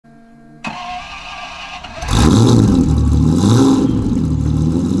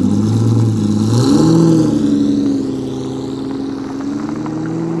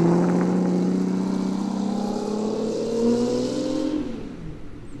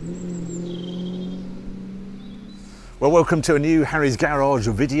Well, welcome to a new Harry's Garage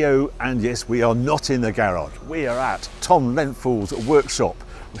video, and yes, we are not in the garage. We are at Tom Lenthall's workshop,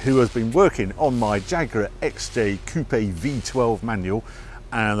 who has been working on my Jaguar XJC Coupe V12 manual,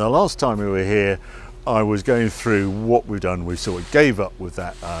 and the last time we were here I was going through what we've done. We sort of gave up with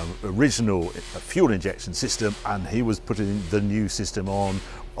that original fuel injection system, and he was putting the new system on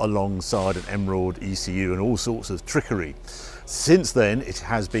alongside an Emerald ECU and all sorts of trickery. Since then it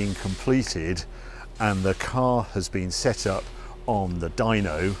has been completed and the car has been set up on the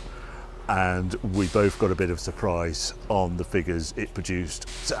dyno, and we both got a bit of surprise on the figures it produced.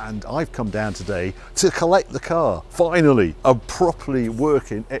 And I've come down today to collect the car, finally, a properly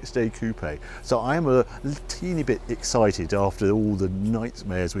working XJC Coupe. So I am a teeny bit excited after all the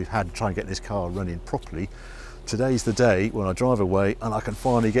nightmares we've had trying to get this car running properly. Today's the day when I drive away and I can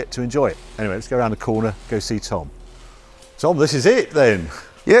finally get to enjoy it. Anyway, let's go around the corner, go see Tom. Tom, this is it then.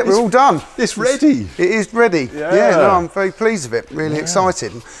 Yeah, we're all done. It's ready. It is ready. Yeah, no, I'm very pleased with it. Really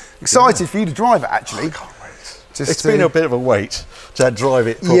excited. Excited for you to drive it, actually. I can't wait. It's been a bit of a wait to drive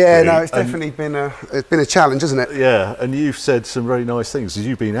it properly. Yeah, no, it's definitely been a challenge, hasn't it? Yeah, and you've said some very nice things, because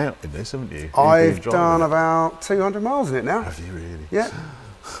you've been out in this, haven't you? I've done about 200 miles in it now. Have you really? Yeah.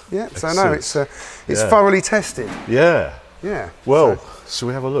 Yeah, so no, it's thoroughly tested. Yeah. Yeah. Well, shall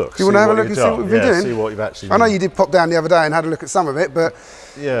we have a look? Do you want to have a look and see what we've been doing? See what you've actually done. I know you did pop down the other day and had a look at some of it, but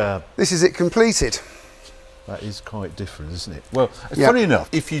yeah, this is it completed. That is quite different, isn't it? Well, funny enough,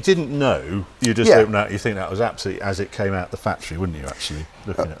 if you didn't know, you just open out, you think that was absolutely as it came out the factory, wouldn't you, actually,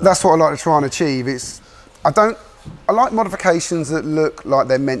 looking at that? That's what I like to try and achieve. I like modifications that look like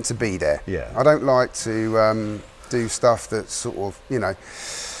they're meant to be there. Yeah. I don't like to do stuff that sort of, you know,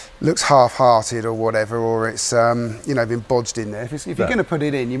 looks half-hearted or whatever, or it's you know, been bodged in there. If you're going to put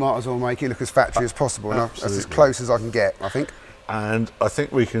it in, you might as well make it look as factory as possible, and that's as close as I can get, I think. And I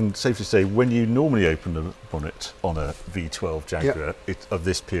think we can safely say, when you normally open the bonnet on a V12 Jaguar of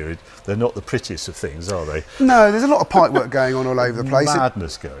this period, they're not the prettiest of things, are they? No, there's a lot of pipe work going on all over the place.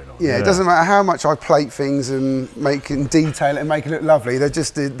 Madness going on. Yeah, it doesn't matter how much I plate things and detail it and make it look lovely. It is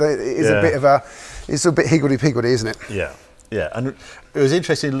a bit of it's a bit higgledy-piggledy, isn't it? Yeah. Yeah, and it was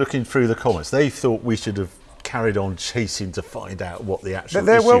interesting looking through the comments. They thought we should have carried on chasing to find out what the actual issue was.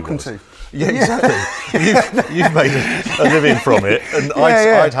 They're welcome to. Yeah, exactly. You've made a living from it, and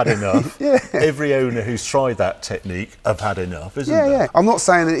I'd had enough. Yeah. Every owner who's tried that technique have had enough, isn't there? Yeah. I'm not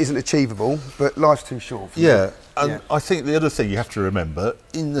saying that it isn't achievable, but life's too short for me. And I think the other thing you have to remember,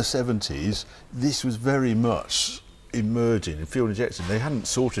 in the 70s, this was very much emerging in fuel injection. They hadn't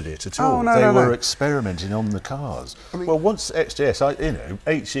sorted it at all. They were experimenting on the cars. I mean, well, once XJS, you know,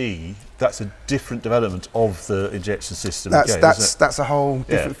 HE, that's a different development of the injection system. That's a whole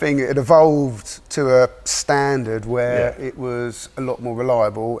different thing. It evolved to a standard where it was a lot more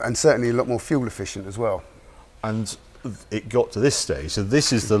reliable and certainly a lot more fuel efficient as well. And it got to this stage. So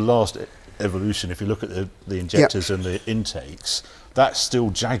this is the last evolution. If you look at the injectors and the intakes, that's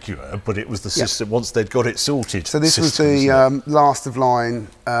still Jaguar, but it was the system once they'd got it sorted. So this was the last of line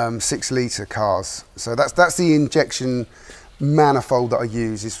 6 litre cars. So that's the injection manifold that I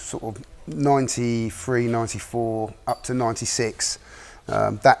use, is sort of 93, 94 up to 96.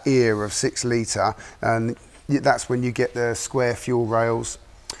 That era of 6 litre, and that's when you get the square fuel rails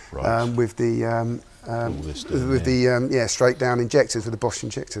with the straight down injectors, with the Bosch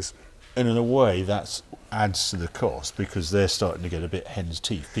injectors. And in a way, that adds to the cost, because they're starting to get a bit hen's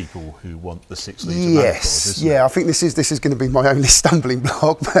teeth, people who want the 6 litre manifolds, isn't it? I think this is going to be my only stumbling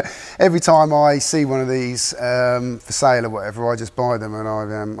block. But every time I see one of these for sale or whatever, I just buy them, and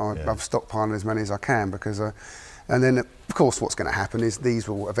I've stockpiled as many as I can, because and then of course what's going to happen is these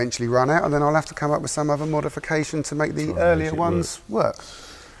will eventually run out, and then I'll have to come up with some other modification to make the earlier ones work.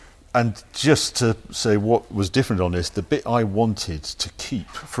 And just to say what was different on this, the bit I wanted to keep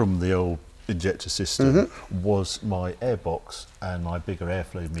from the old injector system was my airbox and my bigger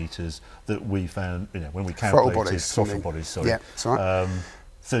airflow meters that we found, you know, when we calculated throttle bodies, sorry. Yeah, that's right.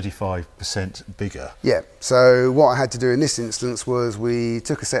 35% bigger. Yeah, so what I had to do in this instance was we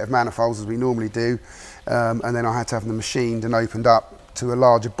took a set of manifolds, as we normally do, and then I had to have them machined and opened up to a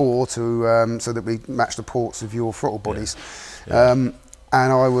larger bore to so that we match the ports of your throttle bodies.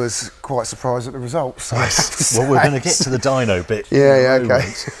 And I was quite surprised at the results. Well, we're going to get to the dyno bit.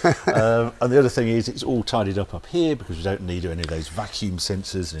 Okay. And the other thing is, it's all tidied up here, because we don't need any of those vacuum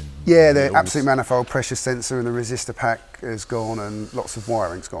sensors. And the absolute manifold pressure sensor and the resistor pack is gone, and lots of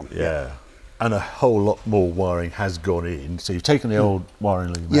wiring's gone. Yeah. And a whole lot more wiring has gone in. So you've taken the old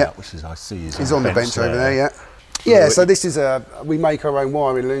wiring loom out, which is, I see, is on the bench over there. Yeah. So this is we make our own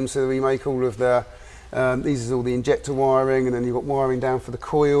wiring loom, so we make all of the These is all the injector wiring, and then you've got wiring down for the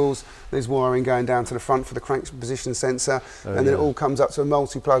coils. There's wiring going down to the front for the crank position sensor, and then it all comes up to a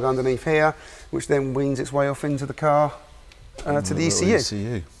multi-plug underneath here, which then weans its way off into the car to the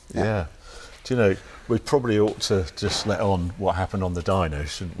ECU. Yeah. Do you know, we probably ought to just let on what happened on the dyno,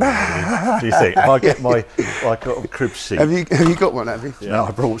 shouldn't we? Do you think? If I get my, I got a crib sheet. Have you got one, have you? Yeah,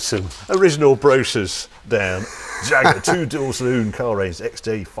 I brought some original brochures down. Jaguar 2 dual saloon car range,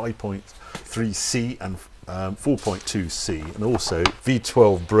 XJ 5.3C and 4.2C, and also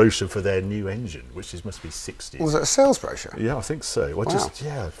V12 brochure for their new engine, which must be 60s. Was it a sales brochure? Yeah, I think so. Well, just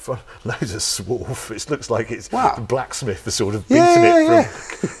for loads of swarf. It looks like it's wow. the blacksmith has sort of beaten it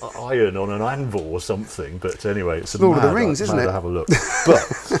from iron on an anvil or something. But anyway, it's Lord of the Rings, isn't it? To have a look. But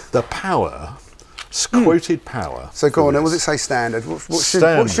the power. Quoted power. So go on, what does it say standard?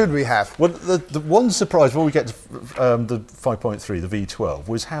 What should we have? Well, the one surprise when we get to the 5.3, the V12,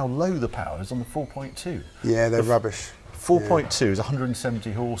 was how low the power is on the 4.2. Yeah, they're rubbish. 4.2 is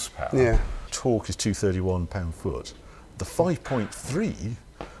 170 horsepower. Yeah. Torque is 231 pound-foot. The 5.3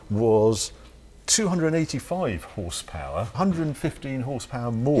 was 285 horsepower, 115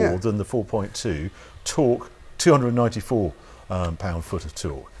 horsepower more than the 4.2. Torque, 294 pound-foot of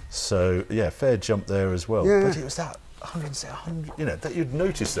torque. So yeah, fair jump there as well. Yeah. But it was that 100, you know, that you'd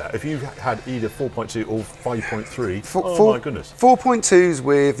notice that if you had either 4.2 or 5.3. Oh my goodness. 4.2s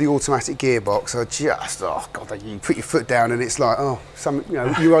with the automatic gearbox are just, oh god, you put your foot down and it's like, oh,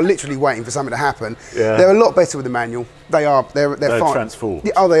 you are literally waiting for something to happen. Yeah. They're a lot better with the manual. They're fine. Transformed.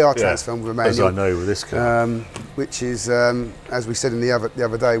 Yeah, they are transformed with a manual. As I know with this car. Which is, as we said in the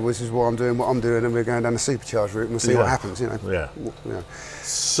other day, which is why I'm doing what I'm doing, and we're going down the supercharged route and we'll see what happens, you know. Yeah.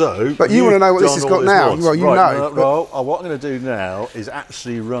 So, but you want to know what this has got now? Well, you know. Well, what I'm going to do now is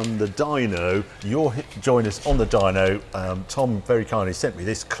actually run the dyno. You'll join us on the dyno. Tom very kindly sent me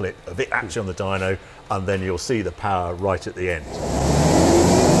this clip of it actually on the dyno, and then you'll see the power right at the end.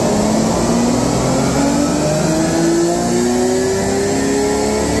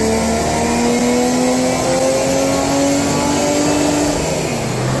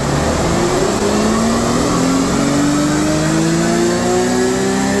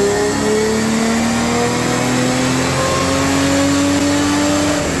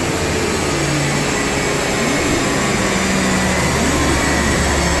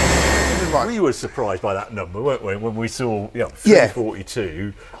 We were surprised by that number, weren't we, when we saw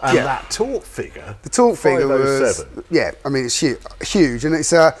 342 and that torque figure. The torque figure was, I mean, it's huge, and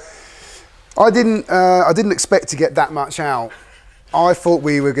it's I didn't expect to get that much out. I thought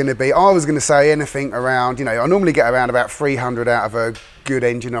I was going to say anything around, you know, I normally get around about 300 out of a good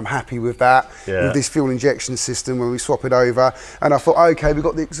engine. I'm happy with that, with this fuel injection system when we swap it over. And I thought, okay, we've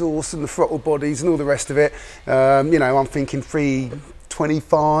got the exhaust and the throttle bodies and all the rest of it. You know, I'm thinking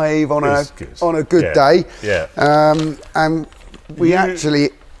 325 on a good day. And we actually,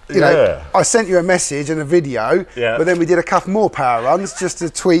 you know, I sent you a message and a video, but then we did a couple more power runs just to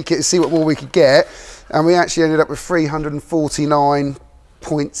tweak it and see what more we could get. And we actually ended up with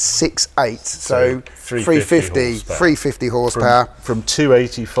 349.68, so 350 horsepower. From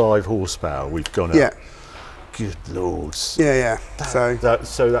 285 horsepower, we've gone up. Good lords. So that's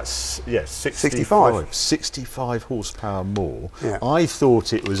 65 horsepower more. I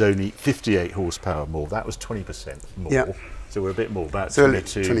thought it was only 58 horsepower more. That was 20% more. So we're a bit more, about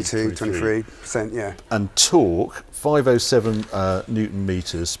 23%, And torque, 507 Newton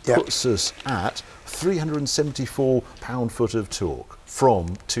meters, puts us at 374 pound-foot of torque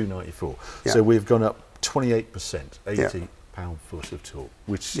from 294. So we've gone up 28%, 80 pound-foot of torque,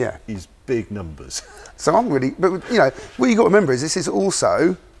 which is big numbers. So I'm really, but you know, what you got to remember is this is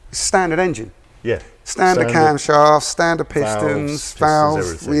also a standard engine. Standard camshaft, standard pistons,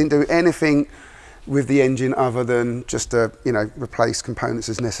 valves. We didn't do anything with the engine other than just replace components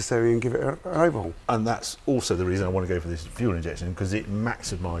as necessary and give it an overhaul. And that's also the reason I want to go for this fuel injection, because it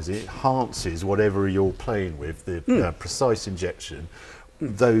maximises, it enhances whatever you're playing with, the precise injection.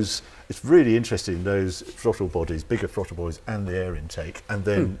 It's really interesting, those throttle bodies, bigger throttle bodies, and the air intake, and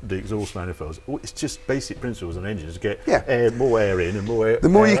then the exhaust manifolds. It's just basic principles on engines. Get more air in and more air out. The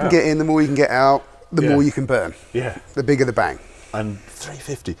more you can get in, the more you can get out, the more you can burn. The bigger the bang. And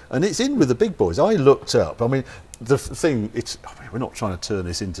 350, and it's in with the big boys. I looked up, I mean, the thing, we're not trying to turn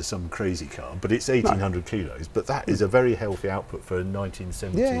this into some crazy car, but it's 1,800 kilos, but that is a very healthy output for a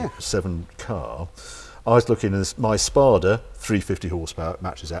 1977 car. I was looking at my Spada, 350 horsepower, it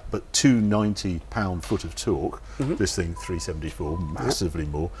matches that, but 290 pound-foot of torque. This thing, 374, massively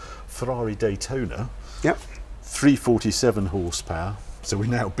more. Ferrari Daytona, 347 horsepower, So we've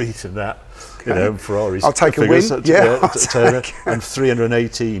now beaten that, you know, Ferrari's I'll take figures, a win. Yeah, and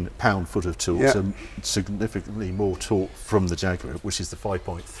 318 pound-foot of torque, yeah. so significantly more torque from the Jaguar, which is the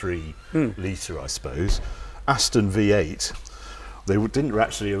 5.3 litre, I suppose. Aston V8. They didn't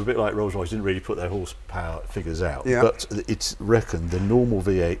actually, a bit like Rolls-Royce, didn't really put their horsepower figures out, yeah. but it's reckoned the normal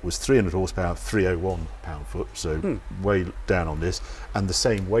V8 was 300 horsepower, 301 pound-foot, so way down on this, and the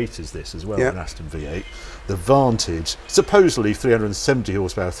same weight as this as well, yeah. an Aston V8. The Vantage, supposedly 370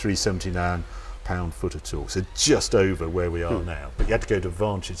 horsepower, 379 pound-foot of torque, so just over where we are now, but you had to go to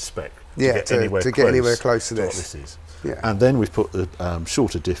Vantage spec to get anywhere close to what this is. Yeah. And then we've put the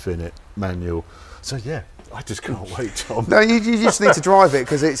shorter diff in it, manual, so yeah. I just can't wait, Tom. No, you just need to drive it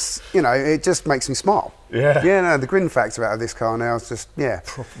because it's, you know, it just makes me smile. Yeah. Yeah, no, the grin factor out of this car now is just, yeah.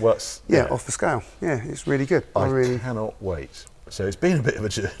 Off the scale. Yeah, it's really good. I really cannot wait. So it's been a bit of a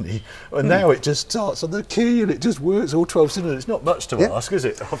journey, and now it just starts on the key and it just works all 12 cylinders. It's not much to ask, is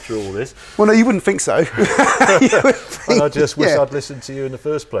it, after all this? Well, no, you wouldn't think so. And I just wish I'd listened to you in the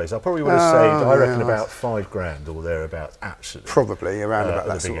first place. I probably would have saved, I reckon, about £5 or thereabouts, actually. Probably around about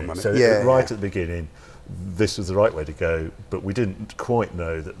that sort of money. So right at the beginning, this was the right way to go, but we didn't quite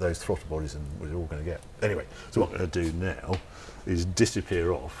know that those throttle bodies were all going to get. Anyway, so what I'm going to do now is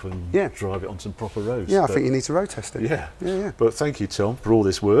disappear off and drive it on some proper roads. Yeah, I think you need to road test it. Yeah. But thank you, Tom, for all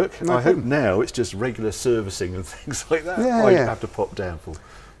this work. No I hope now it's just regular servicing and things like that. Yeah, I have to pop down for.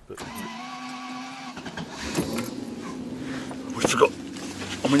 But we forgot.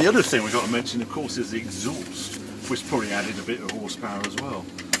 I mean, the other thing we've got to mention, of course, is the exhaust, which probably added a bit of horsepower as well.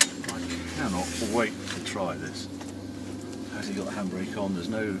 I cannot wait to try this. Has he got the handbrake on? There's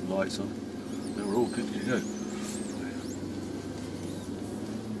no lights on. They were all good to go.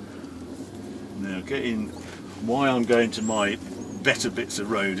 Now, why I'm going to my better bits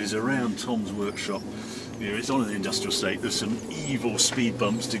of road is around Tom's workshop. You know, it's on an industrial estate. There's some evil speed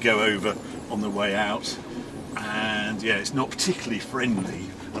bumps to go over on the way out, and yeah, it's not particularly friendly.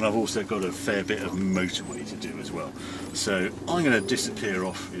 And I've also got a fair bit of motorway to do as well. So I'm going to disappear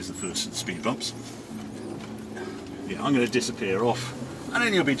off. Here's the first speed bumps. Yeah, I'm going to disappear off, and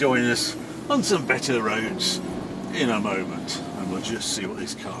then you'll be joining us on some better roads in a moment, and we'll just see what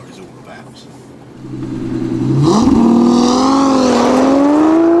this car is all about.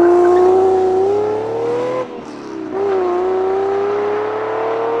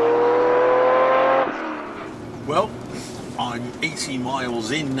 Well, I'm 80 miles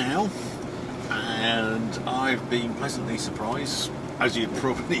in now, and I've been pleasantly surprised, as you'd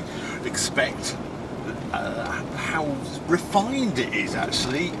probably expect, how refined it is.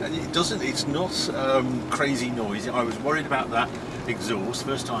 Actually, it's not crazy noisy. I was worried about that exhaust.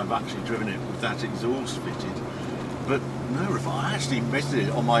 First time I've actually driven it with that exhaust fitted, but no refined. I actually measured it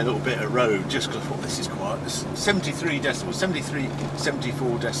on my little bit of road just because I thought this is quiet. 73 decibels, 73,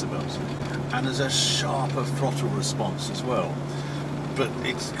 74 decibels, and there's a sharper throttle response as well. But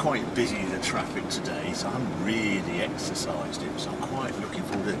it's quite busy, the traffic today, so I haven't really exercised it, so I'm quite looking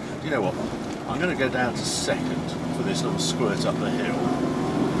forward to it. Do you know what? I'm going to go down to second for this little squirt up the hill.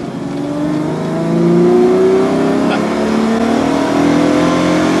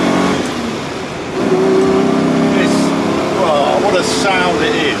 What a sound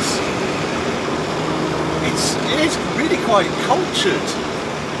it is. It's really quite cultured.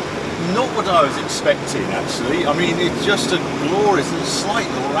 Not what I was expecting, actually. I mean, it's just a glorious, slight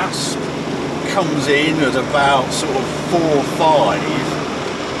rasp comes in at about sort of 4 or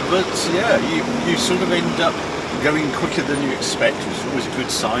 5, but yeah, you sort of end up going quicker than you expect, which is always a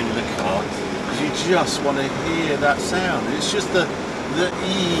good sign in a car, because you just want to hear that sound. It's just the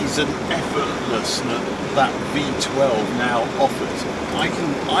ease and effortlessness that V12 now offers.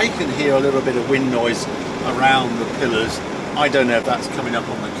 I can hear a little bit of wind noise around the pillars. I don't know if that's coming up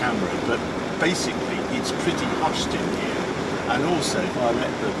on the camera, but basically it's pretty hushed in here. And also, if I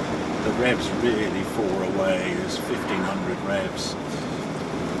let the revs really fall away, there's 1500 revs,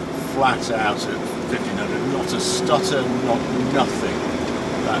 flat out at 1500, not a stutter, not nothing.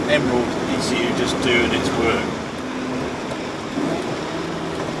 That Emerald ECU just doing its work.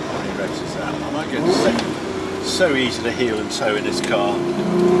 How many revs is that? I might get to second. So easy to heel and toe in this car.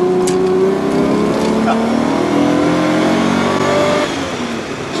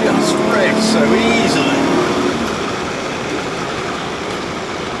 Just revs so easily.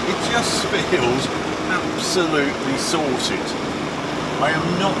 It just feels absolutely sorted. I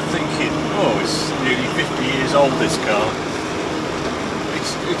am not thinking, oh, it's nearly 50 years old, this car.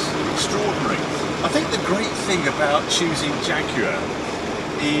 It's extraordinary. I think the great thing about choosing Jaguar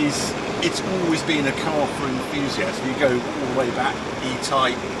is it's always been a car for enthusiasts. You go all the way back,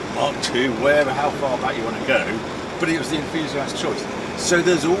 E-Type, Mark II, wherever, how far back you want to go, but it was the enthusiast choice. So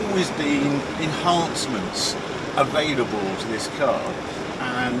there's always been enhancements available to this car,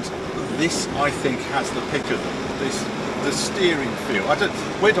 and this, I think, has the pick of them. The steering feel.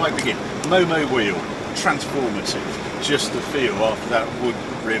 Where do I begin? Momo wheel, transformative. Just the feel after that wood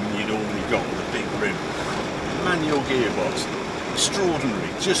rim you normally got with a big rim. Manual gearbox, extraordinary.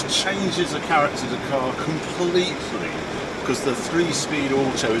 Just changes the character of the car completely, because the 3-speed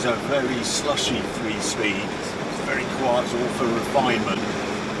auto is a very slushy 3-speed. It's very quiet, it's all for refinement.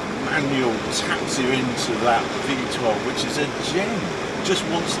 Manual taps you into that V12, which is a gem. Just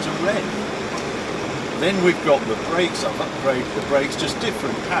wants to rev. Then we've got the brakes. I've upgraded the brakes, just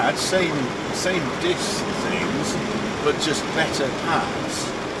different pads, same disc things, but just better pads.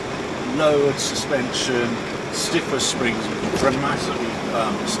 Lowered suspension, stiffer springs, dramatically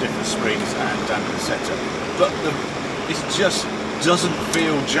stiffer springs and damper setup. But it just doesn't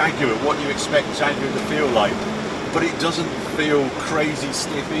feel Jaguar, what you expect Jaguar to feel like. But it doesn't feel crazy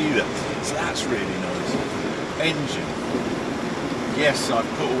stiff either. So that's really nice. Engine. Yes, I've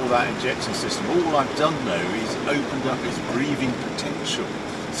put all that injection system. All I've done though is opened up its breathing potential.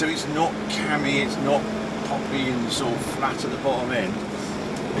 So it's not cammy, it's not poppy and sort of flat at the bottom end.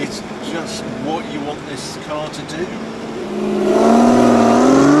 It's just what you want this car to do.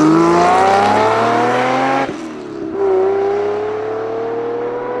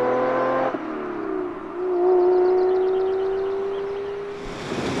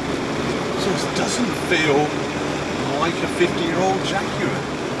 Just doesn't feel like a 50-year-old Jaguar.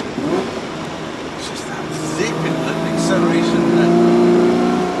 It's just that zip in the acceleration there.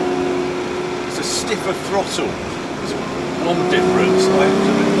 It's a stiffer throttle. There's one difference. I have to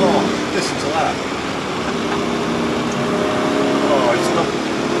admit, oh, listen to that. Oh, it's not.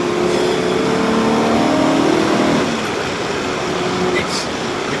 It's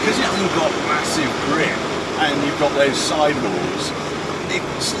because it hasn't got massive grip and you've got those sidewalls. It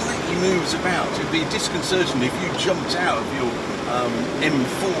slightly moves about. It'd be disconcerting if you jumped out of your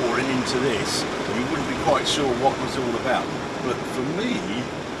M4 and into this. You wouldn't be quite sure what it was all about. But for me,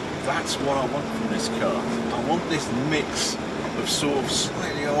 that's what I want from this car. I want this mix of sort of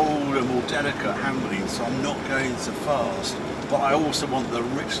slightly older, more delicate handling, so I'm not going so fast. But I also want the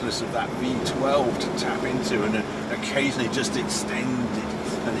richness of that V12 to tap into and occasionally just extend it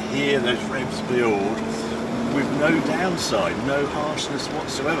and hear those revs build with no downside, no harshness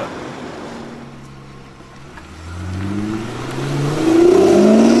whatsoever.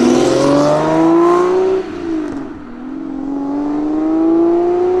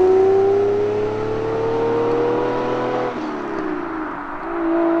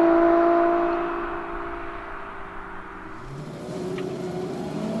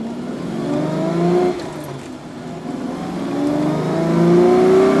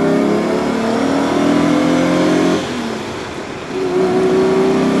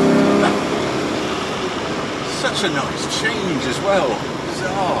 Such a nice change as well.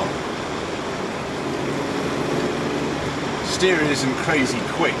 Bizarre. Steering isn't crazy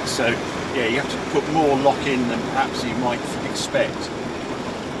quick, so yeah, you have to put more lock in than perhaps you might expect.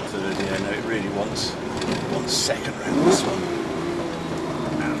 Third, yeah, no, it really wants 1 second around this one.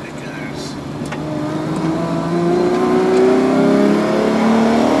 Down it goes.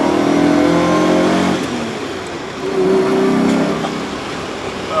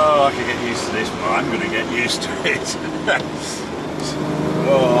 Oh, I could get used to this, but I'm going to get used to it.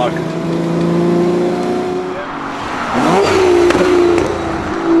 Oh, I could.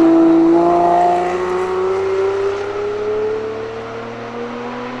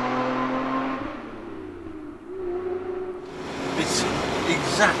 It's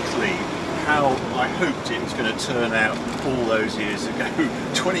exactly how I hoped it was going to turn out all those years ago.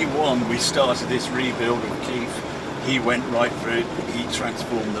 21, we started this rebuild with Keith. He went right through it, he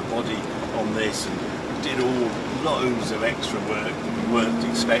transformed the body on this and did loads of extra work that we weren't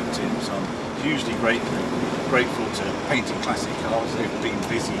expecting, so I'm hugely grateful to Painting Classic Cars. They've been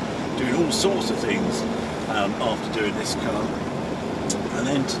busy doing all sorts of things after doing this car. And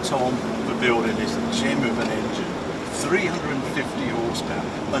then to Tom for building this gem of an engine, 350 horsepower,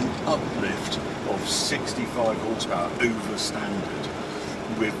 an uplift of 65 horsepower over standard,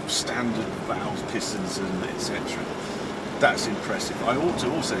 with standard valves, pistons and etc. That's impressive. I ought to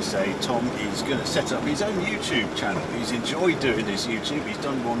also say Tom is going to set up his own YouTube channel. He's enjoyed doing this YouTube. He's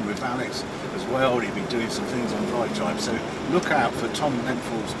done one with Alex as well. He'll be doing some things on Drive Time. So look out for Tom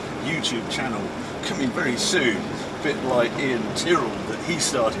Lenthall's YouTube channel coming very soon. A bit like Ian Tyrrell that he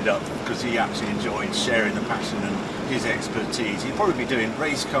started up because he actually enjoyed sharing the passion and his expertise. He'll probably be doing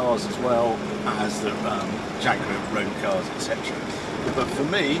race cars as well as the Jaguar road cars, etc. But for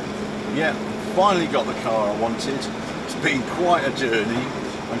me, yeah, finally got the car I wanted. It's been quite a journey.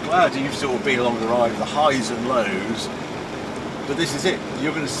 I'm glad you've sort of been along the ride, the highs and lows. But this is it.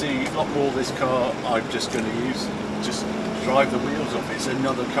 You're going to see a lot more of this car. I'm just going to just drive the wheels off. It's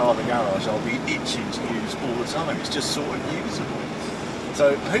another car in the garage I'll be itching to use all the time. It's just sort of usable. So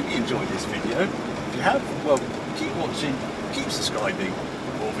I hope you enjoyed this video. If you have, well, keep watching, keep subscribing.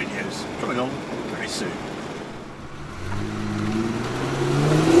 More videos coming on very soon.